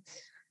addiction,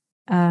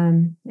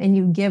 and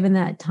you've given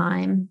that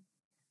time,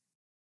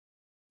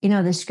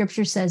 the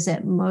scripture says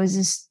that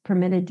Moses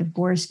permitted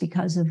divorce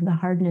because of the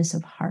hardness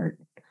of heart.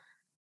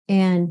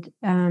 And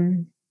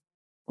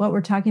what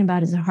we're talking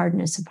about is a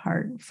hardness of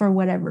heart for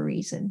whatever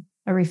reason,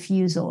 a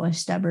refusal, a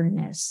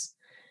stubbornness.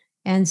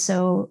 And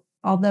so,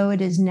 although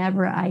it is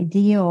never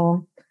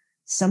ideal,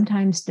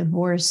 sometimes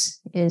divorce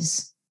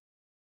is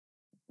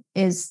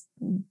the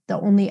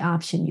only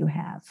option you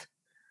have.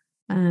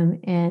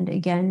 And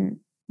again,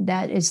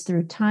 that is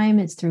through time,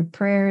 it's through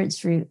prayer, it's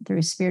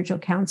through spiritual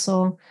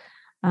counsel.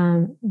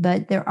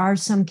 But there are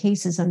some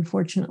cases,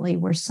 unfortunately,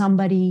 where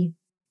somebody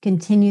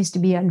continues to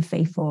be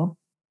unfaithful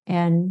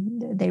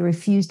and they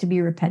refuse to be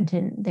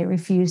repentant. They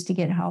refuse to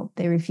get help.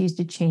 They refuse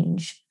to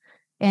change.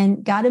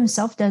 And God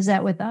himself does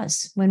that with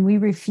us. When we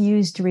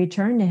refuse to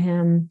return to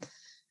him,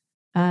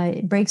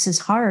 it breaks his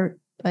heart,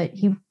 but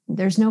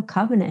there's no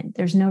covenant.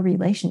 There's no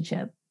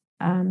relationship.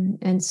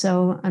 And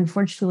so,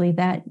 unfortunately,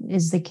 that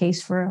is the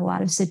case for a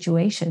lot of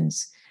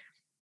situations.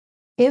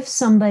 If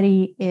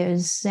somebody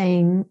is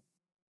saying,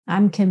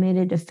 I'm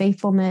committed to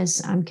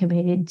faithfulness, I'm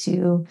committed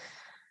to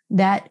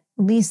that,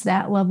 at least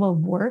that level of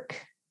work,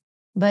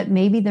 but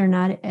maybe they're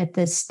not at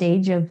the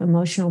stage of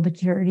emotional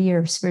maturity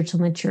or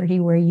spiritual maturity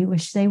where you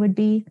wish they would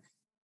be,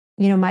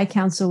 my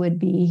counsel would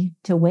be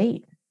to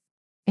wait.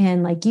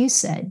 And like you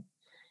said,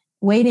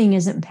 waiting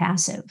isn't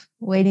passive.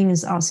 Waiting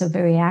is also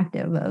very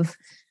active of,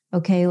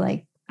 okay,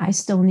 like I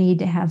still need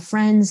to have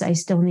friends. I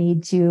still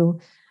need to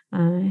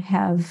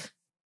have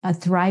a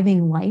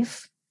thriving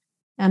life.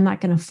 I'm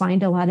not going to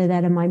find a lot of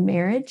that in my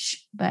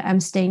marriage, but I'm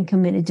staying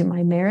committed to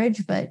my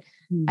marriage. But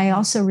I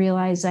also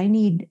realize I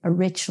need a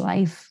rich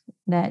life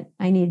that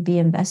I need to be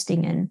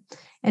investing in,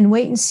 and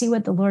wait and see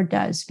what the Lord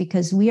does,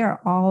 because we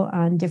are all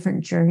on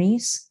different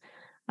journeys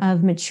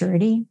of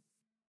maturity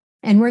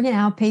and we're going to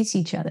outpace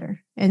each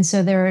other. And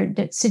so there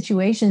are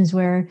situations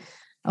where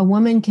a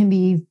woman can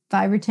be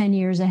 5 or 10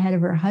 years ahead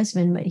of her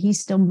husband, but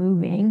he's still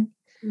moving.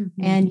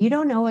 And you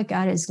don't know what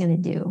God is going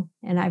to do.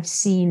 And I've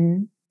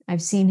seen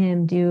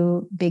him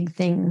do big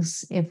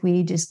things if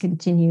we just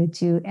continue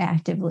to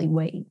actively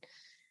wait.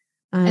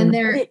 And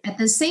at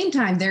the same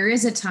time, there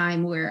is a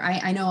time where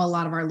I know a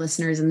lot of our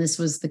listeners, and this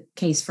was the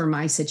case for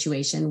my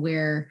situation,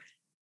 where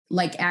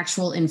like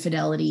actual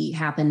infidelity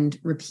happened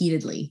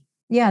repeatedly.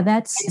 Yeah,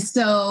 that's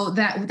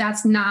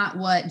not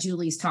what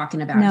Julie's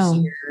talking about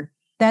here.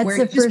 That's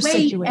the first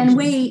situation.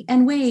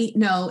 And wait.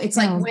 No, it's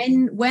like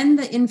when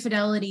the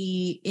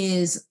infidelity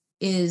is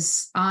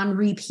on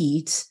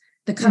repeat,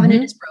 the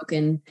covenant is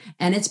broken,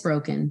 and it's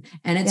broken,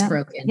 and it's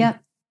broken. Yep.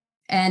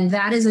 And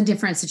that is a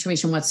different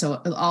situation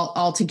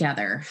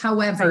altogether.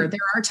 However, there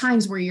are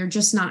times where you're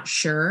just not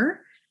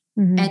sure,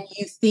 and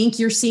you think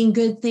you're seeing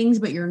good things,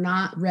 but you're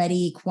not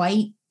ready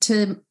quite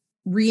to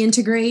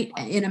reintegrate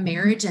in a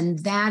marriage. And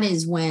that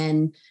is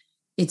when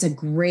it's a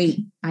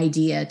great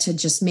idea to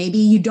just, maybe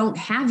you don't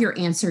have your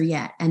answer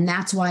yet, and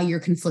that's why you're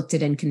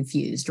conflicted and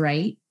confused,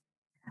 right?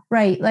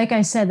 Right. Like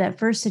I said, that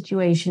first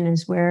situation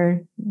is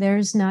where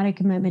there's not a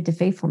commitment to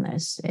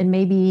faithfulness. And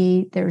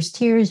maybe there's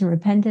tears and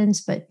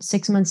repentance, but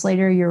 6 months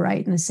later, you're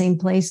right in the same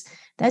place.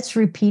 That's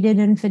repeated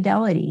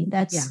infidelity.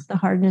 That's the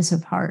hardness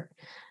of heart.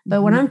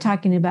 But what I'm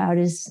talking about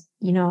is,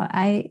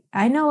 I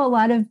know a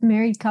lot of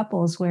married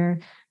couples where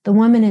The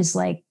woman is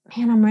like,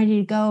 man, I'm ready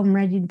to go. I'm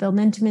ready to build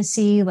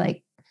intimacy.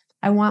 Like,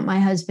 I want my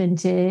husband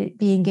to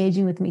be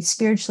engaging with me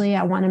spiritually.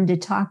 I want him to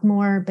talk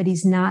more, but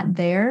he's not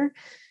there.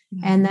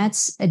 And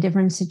that's a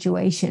different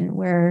situation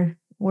where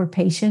we're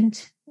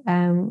patient.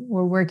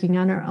 We're working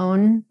on our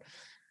own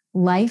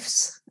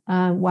lives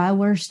while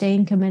we're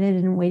staying committed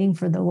and waiting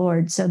for the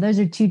Lord. So those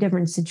are two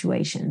different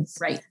situations.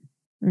 Right.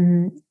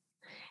 Mm-hmm.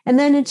 And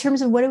then in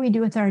terms of what do we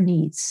do with our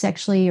needs,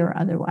 sexually or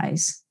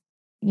otherwise?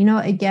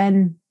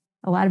 Again,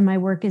 a lot of my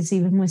work is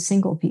even with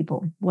single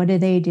people. What do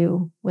they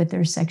do with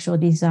their sexual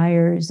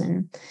desires?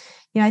 And,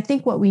 I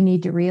think what we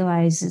need to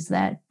realize is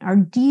that our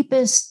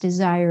deepest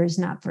desire is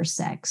not for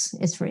sex,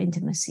 it's for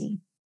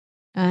intimacy.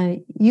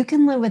 You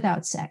can live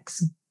without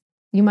sex.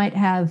 You might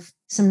have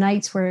some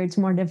nights where it's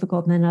more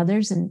difficult than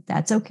others, and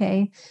that's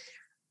okay.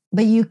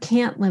 But you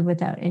can't live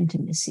without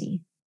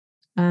intimacy.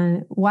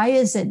 Why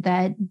is it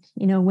that,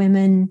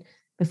 women,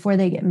 before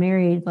they get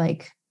married,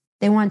 like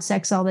they want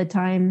sex all the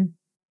time,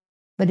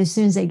 but as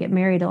soon as they get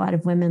married, a lot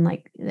of women,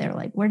 they're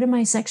like, where did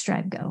my sex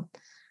drive go?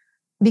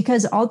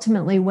 Because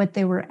ultimately what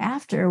they were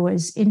after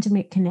was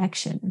intimate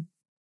connection.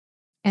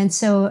 And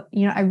so,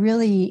 I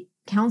really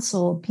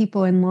counsel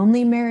people in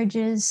lonely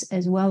marriages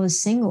as well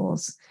as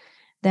singles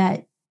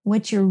that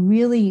what you're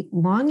really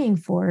longing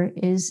for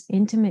is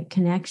intimate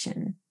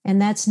connection.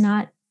 And that's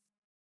not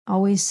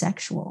always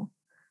sexual.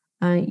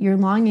 You're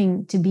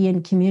longing to be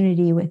in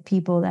community with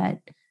people that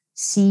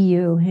see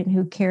you and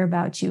who care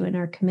about you and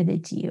are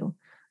committed to you.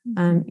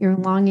 You're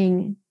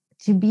longing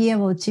to be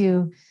able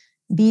to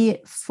be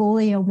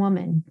fully a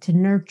woman, to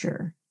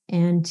nurture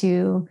and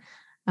to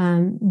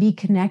be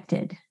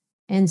connected.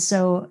 And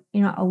so,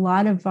 a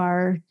lot of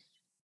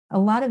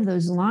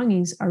those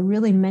longings are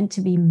really meant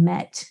to be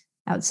met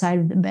outside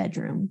of the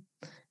bedroom.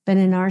 But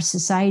in our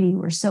society,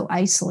 we're so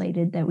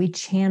isolated that we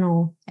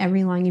channel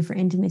every longing for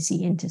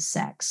intimacy into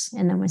sex.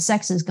 And then when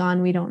sex is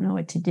gone, we don't know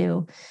what to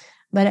do.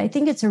 But I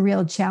think it's a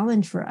real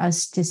challenge for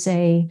us to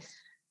say,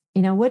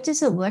 what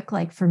does it look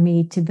like for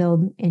me to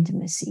build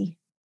intimacy,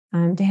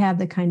 to have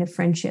the kind of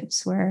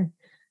friendships where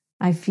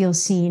I feel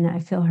seen, I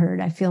feel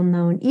heard, I feel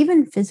known,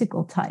 even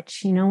physical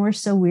touch. We're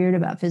so weird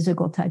about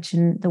physical touch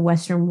in the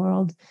Western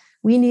world.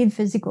 We need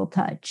physical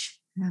touch.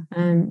 Yeah.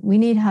 We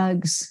need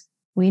hugs.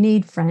 We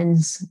need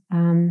friends.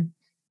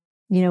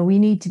 We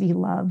need to be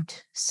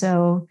loved.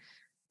 So,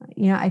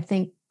 I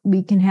think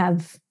we can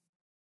have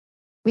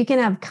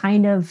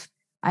kind of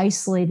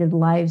isolated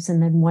lives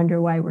and then wonder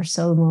why we're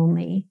so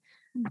lonely.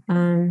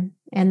 And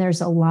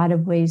there's a lot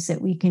of ways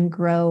that we can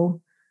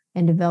grow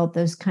and develop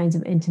those kinds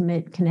of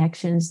intimate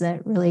connections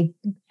that really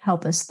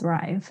help us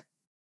thrive.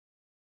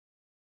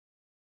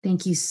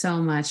 Thank you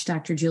so much,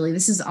 Dr. Juli.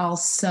 This is all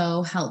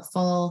so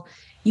helpful.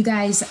 You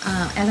guys,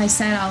 as I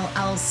said,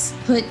 I'll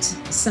put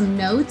some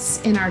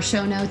notes in our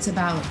show notes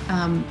about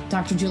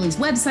Dr. Juli's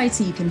website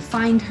so you can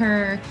find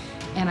her.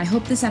 And I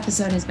hope this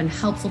episode has been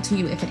helpful to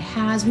you. If it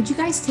has, would you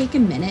guys take a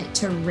minute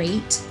to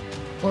rate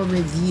or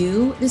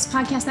review this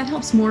podcast? That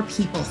helps more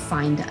people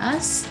find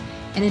us.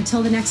 And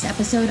until the next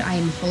episode, I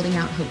am holding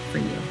out hope for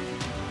you.